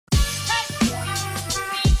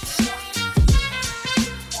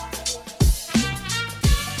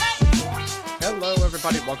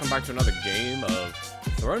everybody, welcome back to another game of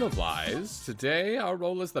Throne of Lies. Today, our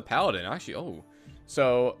role is the Paladin. Actually,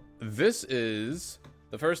 so this is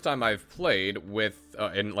the first time I've played with,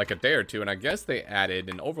 in like a day or two, and I guess they added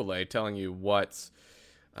an overlay telling you what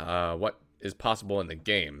is possible in the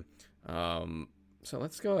game. So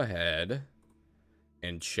let's go ahead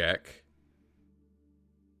and check.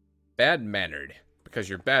 Bad-mannered, because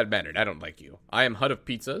you're bad-mannered. I don't like you. I am Hut of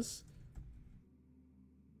Pizzas.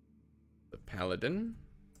 The Paladin.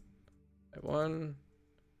 One.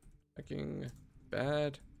 Checking.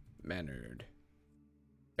 Bad-mannered.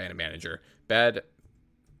 Bad manager.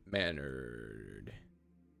 Bad-mannered.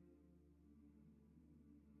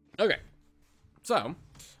 Okay. So,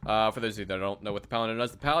 for those of you that don't know what the Paladin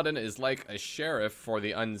does, the Paladin is like a sheriff for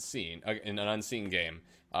the unseen, in an unseen game.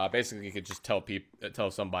 Basically, you could just tell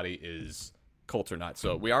somebody is cult or not.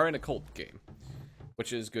 So we are in a cult game,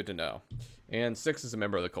 which is good to know. And 6 is a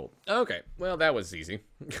member of the cult. Okay, well that was easy.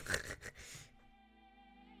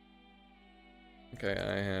 Okay,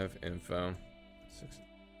 I have info. 6 is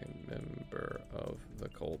a member of the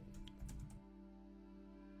cult.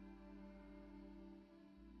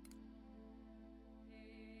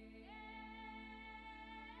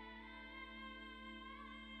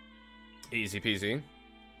 Easy peasy.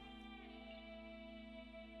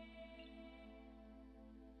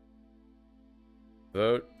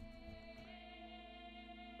 Vote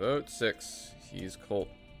 6. He's cult.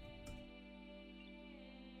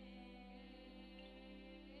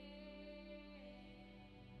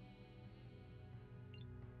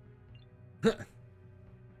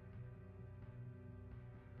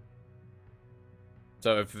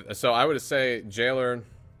 So I would say jailer.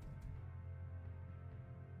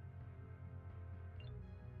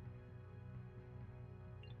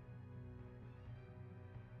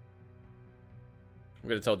 I'm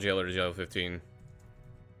gonna tell jailer to jail 15.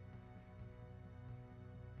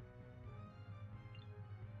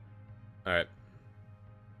 Alright.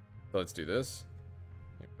 So let's do this.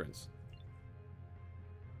 Hey, Prince.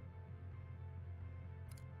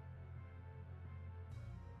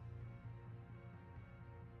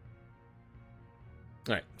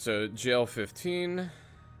 Alright, so jail 15.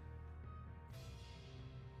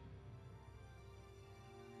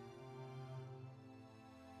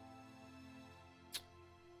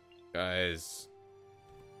 Guys.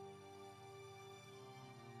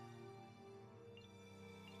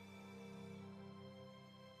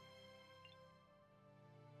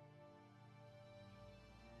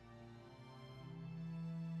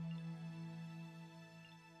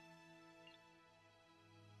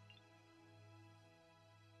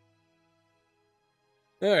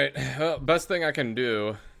 Alright, well, best thing I can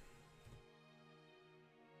do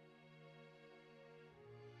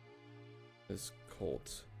is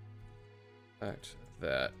cult. Fact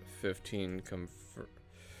that 15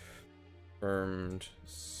 confirmed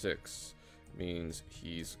 6 means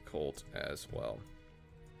he's cult as well.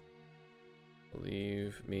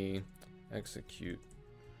 Believe me, execute.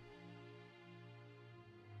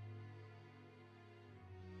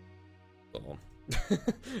 All.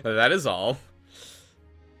 That is all.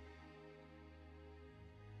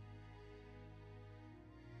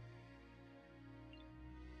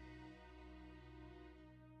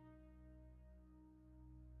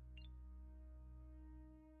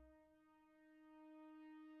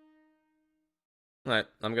 Alright,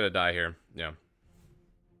 I'm gonna die here. Yeah.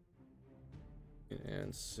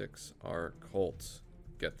 And 6 are cults.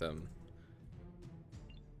 Get them.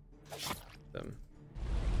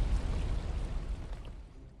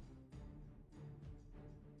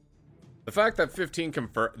 The fact that 15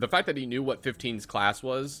 the fact that he knew what 15's class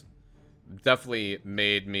was definitely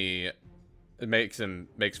makes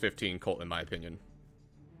 15 cult in my opinion.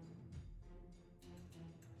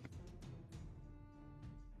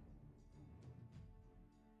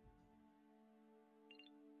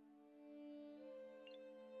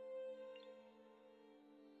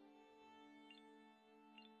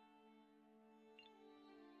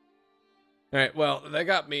 Alright, well, they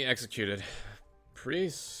got me executed.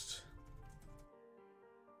 Priest.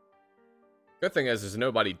 Good thing is, there's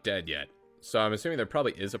nobody dead yet. So I'm assuming there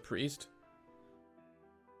probably is a priest.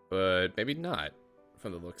 But maybe not,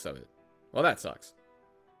 from the looks of it. Well, that sucks.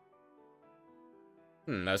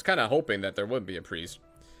 I was kind of hoping that there would be a priest.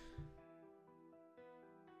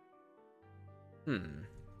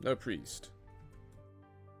 No priest.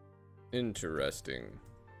 Interesting.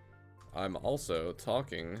 I'm also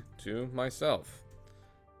talking to myself.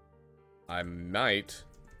 I might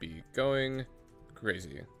be going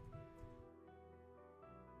crazy. ...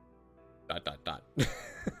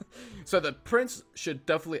 So the prince should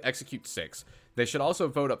definitely execute 6. They should also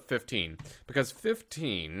vote up 15. Because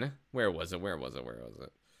 15... Where was it?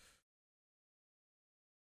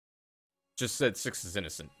 Just said 6 is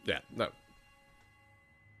innocent. Yeah, no.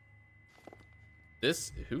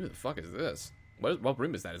 This... Who the fuck is this? What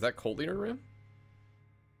room is that? Is that cult leader room?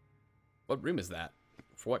 What room is that?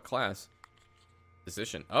 For what class?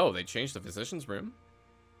 Physician. Oh, they changed the physician's room?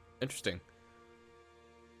 Interesting.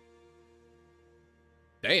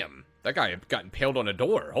 Damn. That guy got impaled on a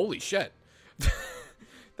door. Holy shit.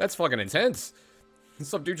 That's fucking intense.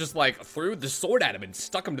 Some dude just, like, threw the sword at him and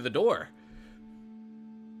stuck him to the door.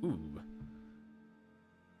 Ooh.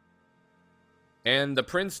 And the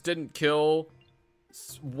prince didn't kill...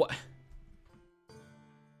 What?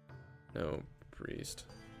 No, priest.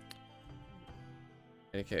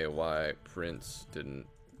 AKY, prince didn't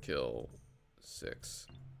kill 6.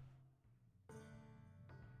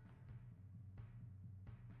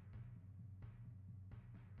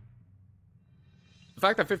 The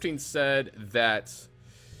fact that 15 said that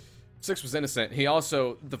 6 was innocent, he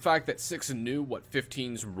also, the fact that 6 knew what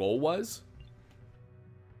 15's role was.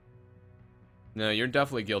 No, you're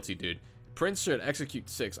definitely guilty, dude. Prince should execute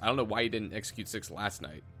 6. I don't know why he didn't execute 6 last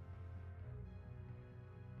night.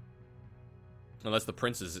 Unless the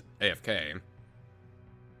prince is AFK.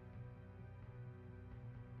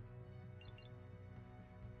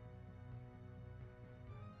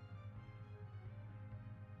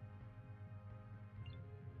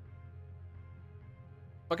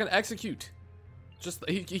 Fucking execute. Just,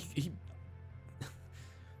 he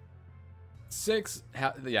 6,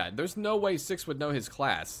 yeah, there's no way 6 would know his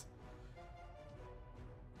class.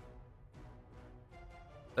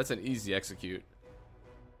 That's an easy execute.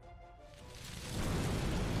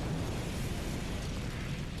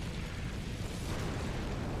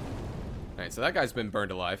 Alright, so that guy's been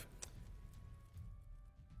burned alive.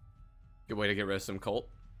 Good way to get rid of some cult.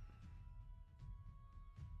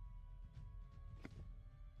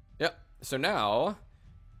 Yep, so now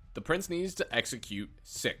the prince needs to execute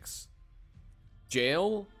 6.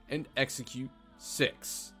 Jail and execute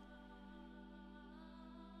 6.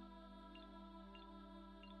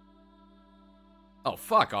 Oh,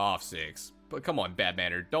 fuck off, 6. But come on, bad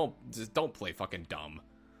manner. Don't play fucking dumb.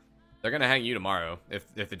 They're gonna hang you tomorrow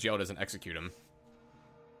if the jail doesn't execute him.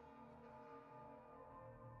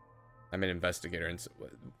 I'm an investigator, and so,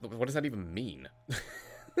 what does that even mean?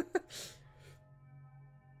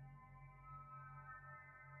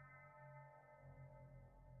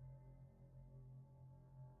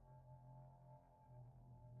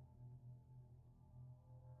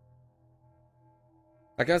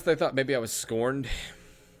 I guess they thought maybe I was scorned.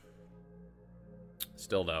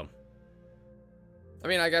 Still, though. I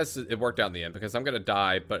mean, I guess it worked out in the end, because I'm going to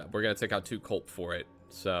die, but we're going to take out 2 cult for it.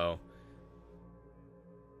 So,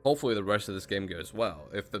 hopefully the rest of this game goes well.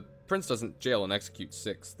 If the prince doesn't jail and execute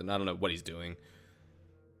 6, then I don't know what he's doing.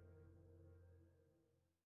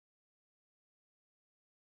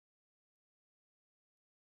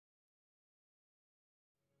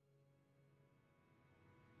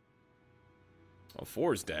 Oh,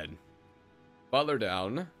 4's dead. Butler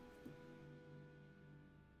down.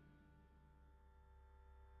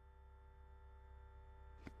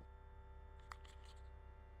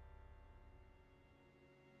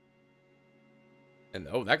 And,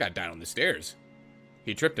 oh, that guy died on the stairs.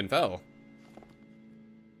 He tripped and fell.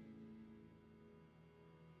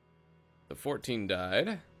 The 14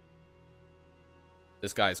 died.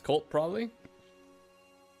 This guy's cult, probably.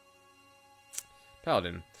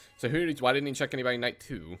 Paladin. So why didn't he check anybody night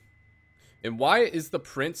 2? And why is the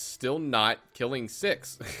prince still not killing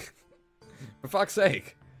 6? For fuck's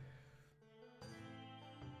sake.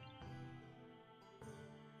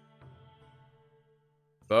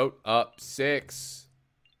 Vote up 6.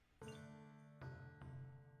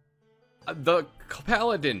 The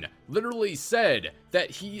Paladin literally said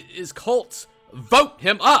that he is cult. Vote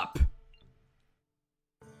him up!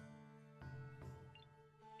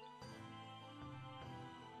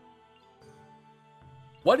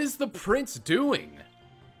 What is the prince doing?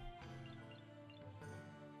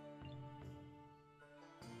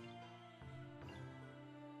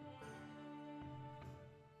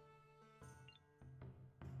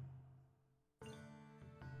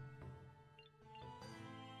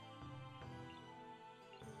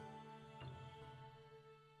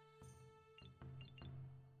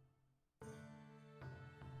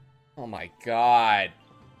 Oh my god.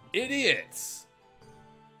 Idiots!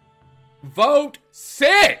 Vote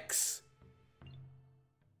 6!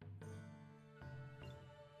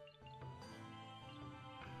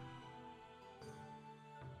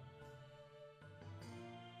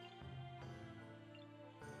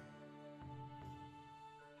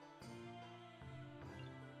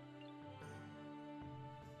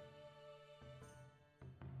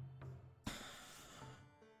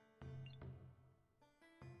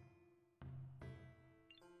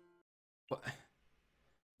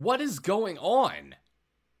 What is going on?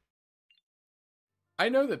 I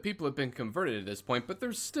know that people have been converted at this point, but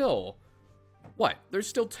there's still... What? There's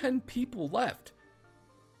still 10 people left.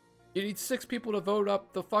 You need 6 people to vote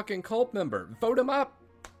up the fucking cult member. Vote him up!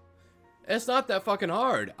 It's not that fucking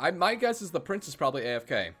hard. My guess is the prince is probably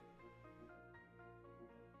AFK.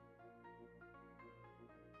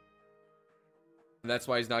 And that's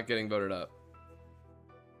why he's not getting voted up.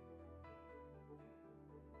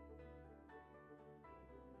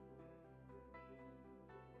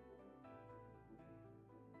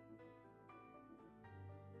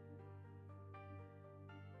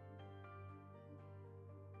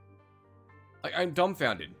 Like, I'm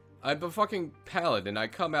dumbfounded. I'm a fucking paladin. I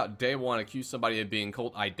come out day one, accuse somebody of being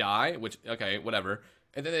cult. I die, which, okay, whatever.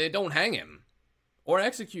 And then they don't hang him. Or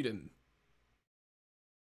execute him.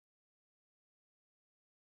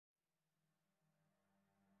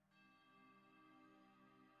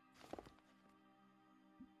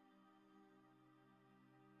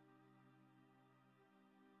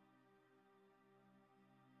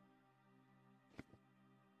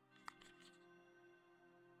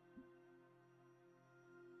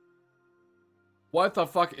 What the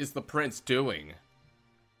fuck is the prince doing?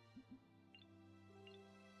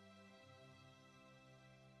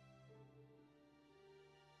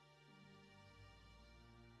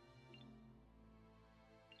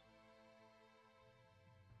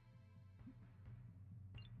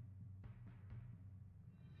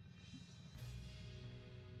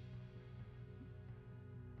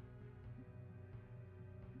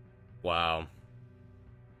 Wow.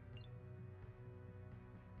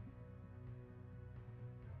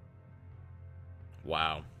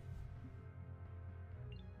 Wow.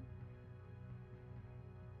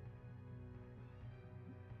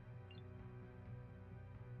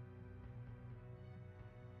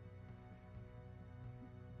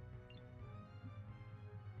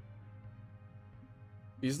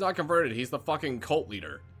 He's not converted, he's the fucking cult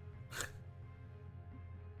leader.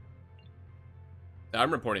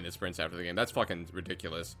 I'm reporting this prince after the game. That's fucking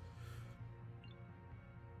ridiculous.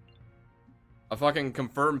 A fucking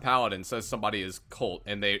confirmed paladin says somebody is cult,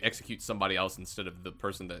 and they execute somebody else instead of the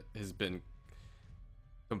person that has been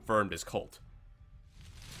confirmed as cult.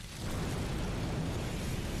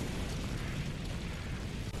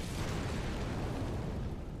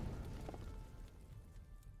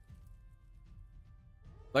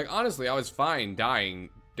 Like, honestly, I was fine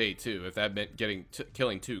dying day 2 if that meant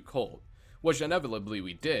killing 2 cult. Which inevitably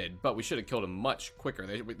we did, but we should have killed him much quicker.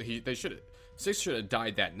 They should have... 6 should have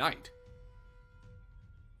died that night.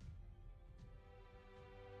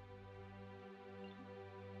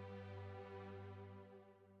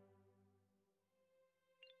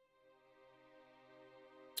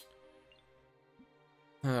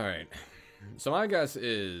 Alright. So my guess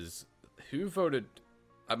is... Who voted...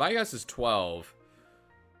 my guess is 12.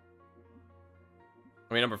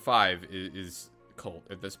 I mean, number 5 is cult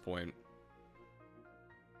at this point.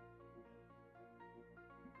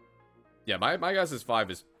 Yeah, my guess is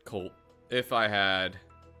 5 is cult. If I had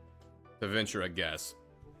to venture a guess.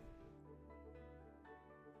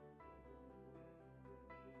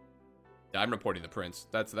 Yeah, I'm reporting the prince.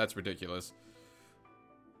 That's ridiculous.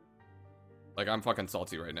 Like, I'm fucking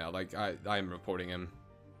salty right now. Like, I'm reporting him.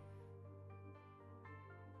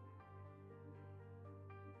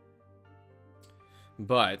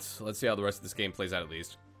 But, let's see how the rest of this game plays out at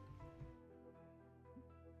least.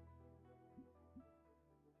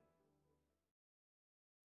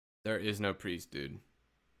 There is no priest, dude.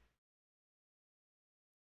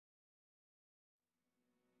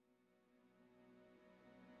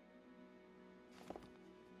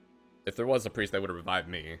 If there was a priest, they would have revived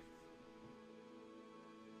me.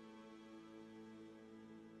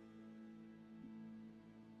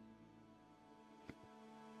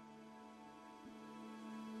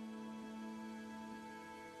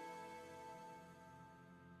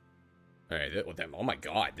 Alright, oh my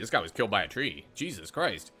god, this guy was killed by a tree. Jesus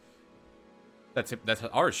Christ. That's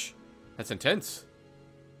harsh. That's intense.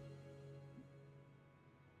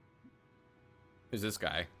 Who's this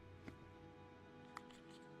guy?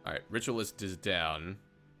 Alright, Ritualist is down.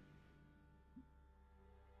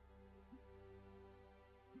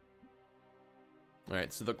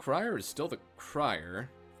 Alright, so the Crier is still the Crier.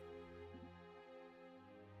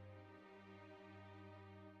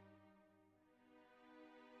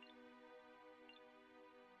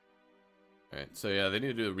 Alright, so yeah, they need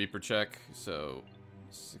to do a Reaper check. So,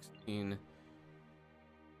 16.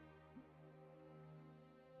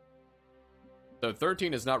 So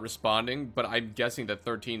 13 is not responding, but I'm guessing that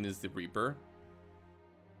 13 is the Reaper.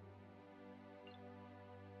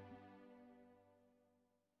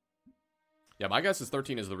 Yeah, my guess is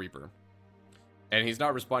 13 is the Reaper. And he's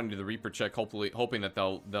not responding to the Reaper check, hoping that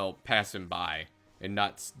they'll pass him by and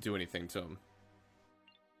not do anything to him.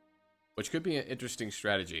 Which could be an interesting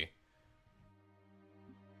strategy.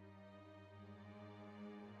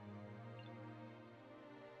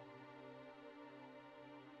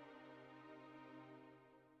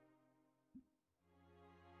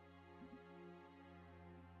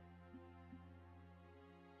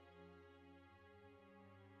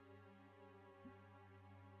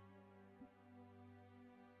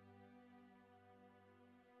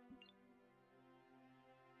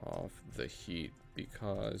 Off the heat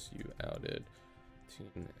because you outed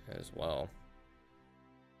team as well.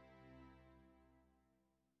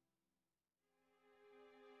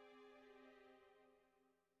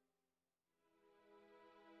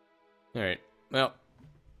 All right. Well.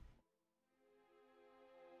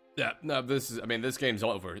 Yeah, no, this is, I mean, this game's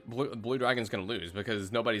over. Blue Dragon's gonna lose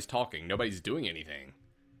because nobody's talking. Nobody's doing anything.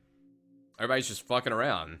 Everybody's just fucking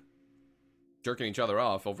around. Jerking each other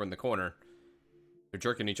off over in the corner. They're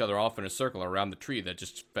jerking each other off in a circle around the tree that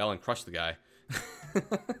just fell and crushed the guy.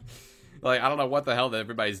 Like, I don't know what the hell that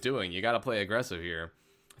everybody's doing. You gotta play aggressive here.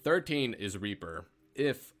 13 is Reaper,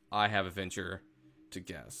 if I have a venture to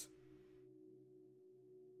guess.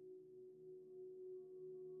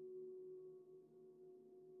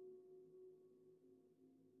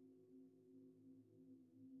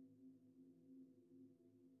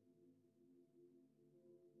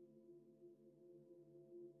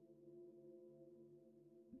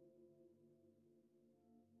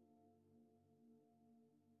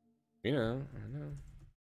 You know, I know.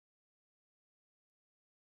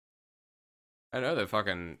 I know that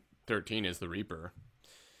fucking 13 is the Reaper.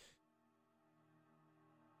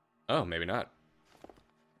 Oh, maybe not.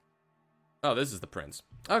 Oh, this is the Prince.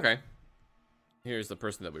 Okay. Here's the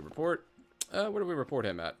person that we report. Where do we report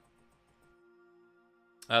him at?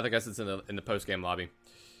 I guess it's in the post-game lobby.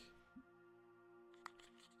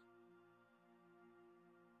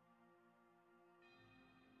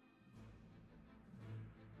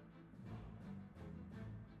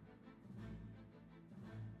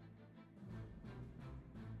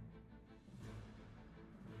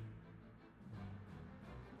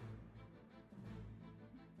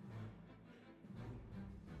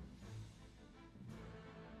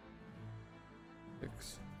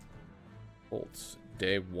 Bolts.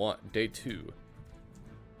 Day 1. Day 2.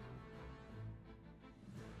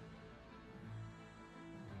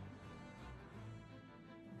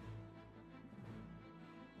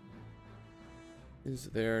 Is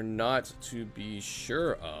there not to be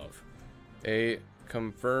sure of? A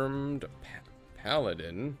confirmed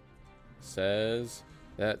Paladin says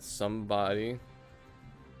that somebody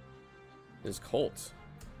is Colt.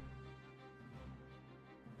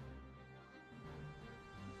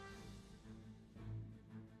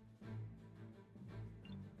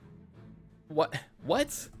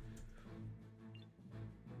 What?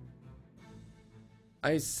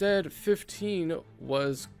 I said 15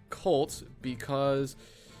 was Colt because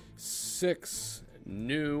 6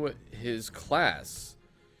 knew his class.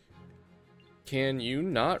 Can you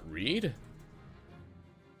not read?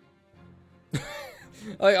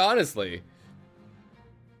 Like, honestly.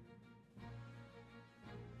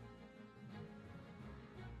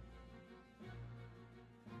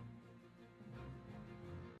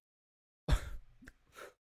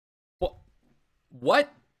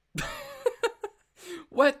 What?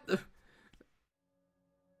 What?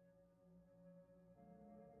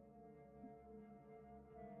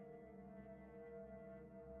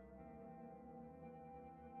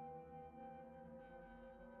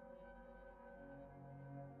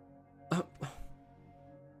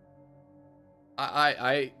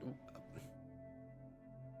 I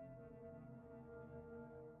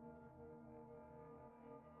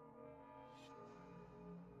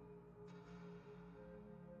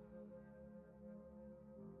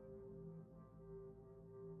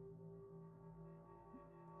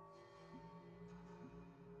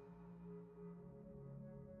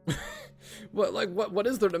what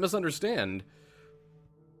is there to misunderstand?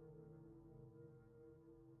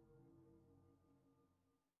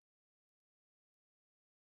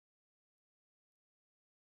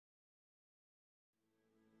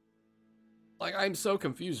 Like, I'm so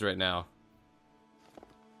confused right now.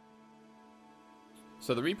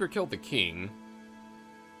 So the Reaper killed the king.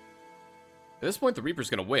 At this point, the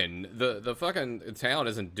Reaper's gonna win. The fucking town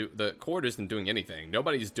the court isn't doing anything.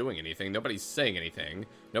 Nobody's doing anything. Nobody's saying anything.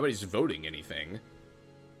 Nobody's voting anything.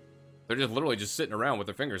 They're just literally just sitting around with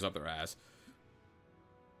their fingers up their ass.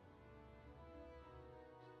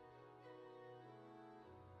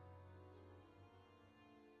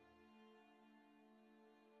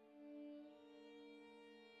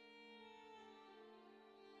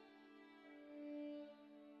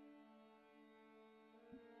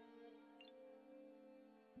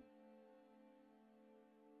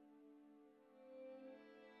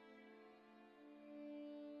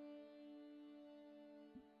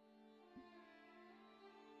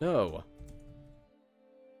 No.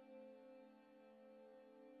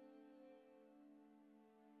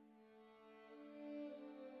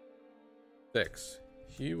 Six.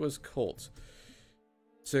 He was Colt.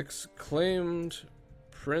 6 claimed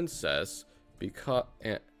princess because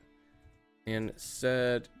and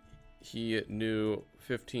said he knew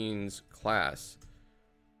 15's class.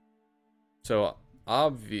 So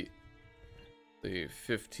obviously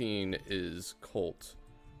 15 is Colt.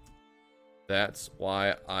 That's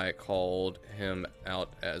why I called him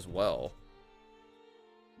out as well.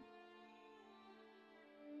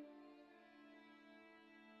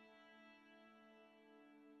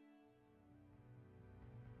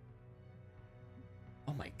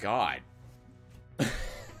 Oh my god.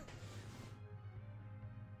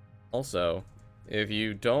 Also, if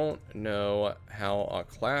you don't know how a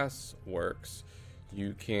class works,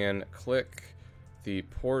 you can click the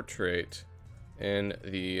portrait in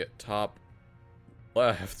the top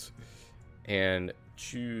left and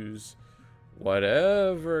choose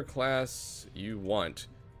whatever class you want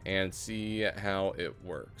and see how it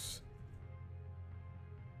works.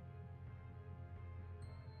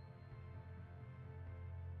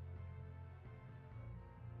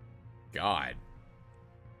 God.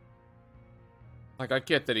 Like, I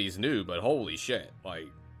get that he's new, but holy shit, like...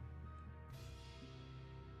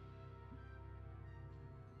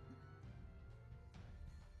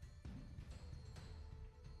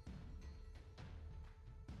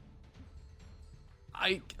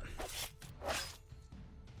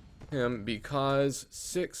 him because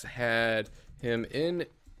 6 had him in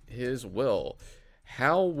his will.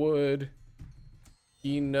 How would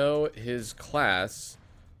he know his class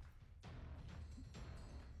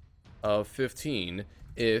of 15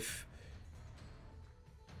 if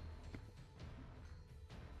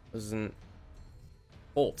wasn't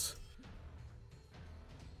Bolt?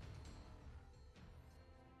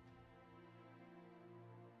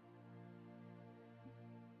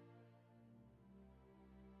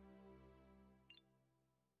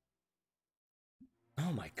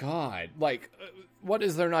 Oh my god, like, what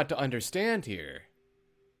is there not to understand here?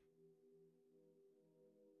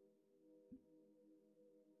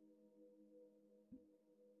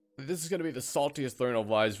 This is gonna be the saltiest Learn of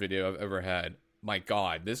Lies video I've ever had. My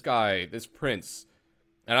god, this guy, this prince,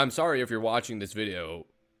 and I'm sorry if you're watching this video,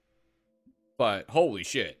 but holy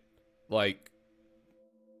shit. Like,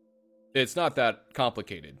 it's not that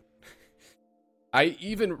complicated. I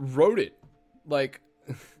even wrote it. Like,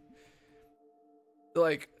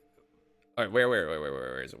 like, alright,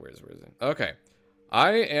 where is it? Where is it? Okay.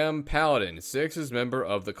 I am Paladin, 6 is member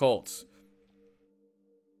of the cults.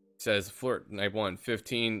 Says flirt night 1,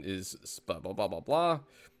 15 is blah blah blah blah blah.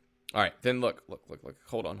 Alright, then look.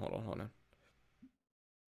 Hold on.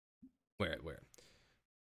 Where?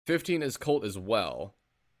 15 is cult as well.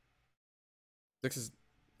 6 is...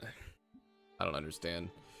 I don't understand.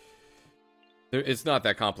 It's not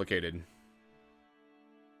that complicated.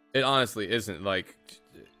 It honestly isn't, like...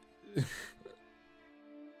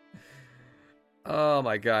 Oh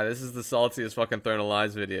my god, this is the saltiest fucking Learn of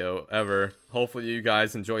Lies video ever. Hopefully you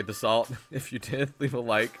guys enjoyed the salt. If you did, leave a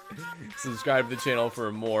like. Subscribe to the channel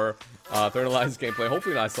for more Learn of Lies gameplay.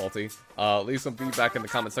 Hopefully not salty. Leave some feedback in the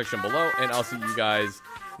comment section below, and I'll see you guys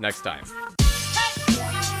next time.